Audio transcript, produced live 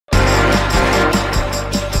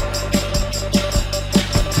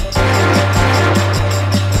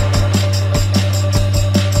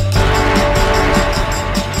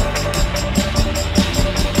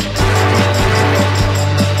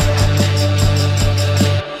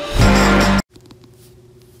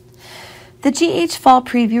The GH Fall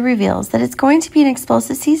Preview reveals that it's going to be an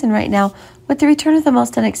explosive season right now with the return of the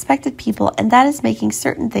most unexpected people, and that is making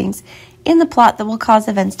certain things in the plot that will cause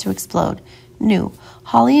events to explode. New.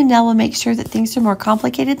 Holly and Nell will make sure that things are more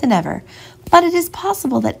complicated than ever, but it is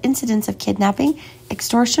possible that incidents of kidnapping,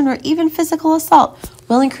 extortion, or even physical assault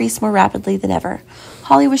will increase more rapidly than ever.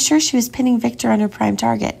 Holly was sure she was pinning Victor on her prime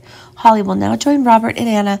target. Holly will now join Robert and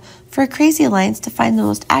Anna for a crazy alliance to find the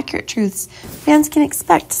most accurate truths fans can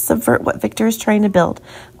expect to subvert what Victor is trying to build.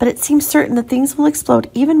 But it seems certain that things will explode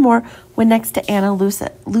even more when next to Anna,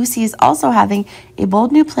 Lucy is also having a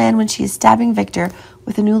bold new plan when she is stabbing Victor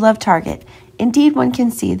with a new love target. Indeed, one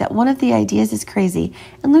can see that one of the ideas is crazy,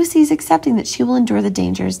 and Lucy is accepting that she will endure the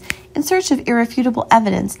dangers in search of irrefutable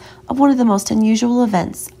evidence of one of the most unusual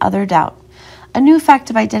events, other doubt. A new fact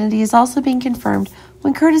of identity is also being confirmed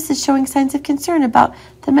when Curtis is showing signs of concern about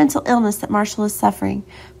the mental illness that Marshall is suffering.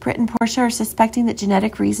 Britt and Portia are suspecting that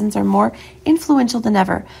genetic reasons are more influential than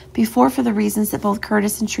ever before for the reasons that both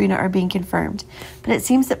Curtis and Trina are being confirmed. But it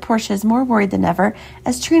seems that Portia is more worried than ever,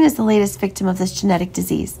 as Trina is the latest victim of this genetic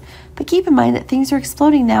disease. But keep in mind that things are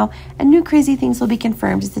exploding now, and new crazy things will be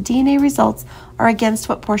confirmed as the DNA results are against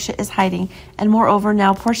what Portia is hiding, and moreover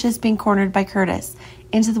now Portia is being cornered by Curtis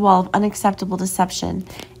into the wall of unacceptable deception.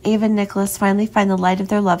 Ava and Nicholas finally find the light of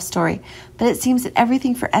their love story, but it seems that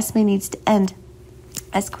everything for Esme needs to end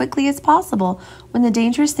as quickly as possible when the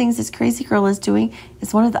dangerous things this crazy girl is doing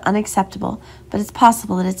is one of the unacceptable. But it's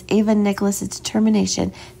possible that it's Ava and Nicholas's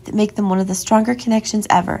determination that make them one of the stronger connections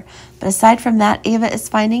ever. But aside from that, Ava is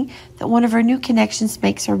finding that one of her new connections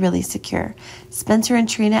makes her really secure. Spencer and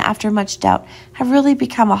Trina, after much doubt, have really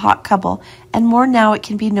become a hot couple, and more now it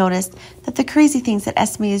can be noticed that the crazy things that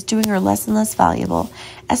Esme is doing are less and less valuable.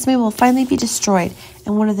 Esme will finally be destroyed,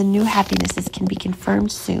 and one of the new happinesses can be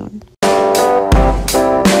confirmed soon.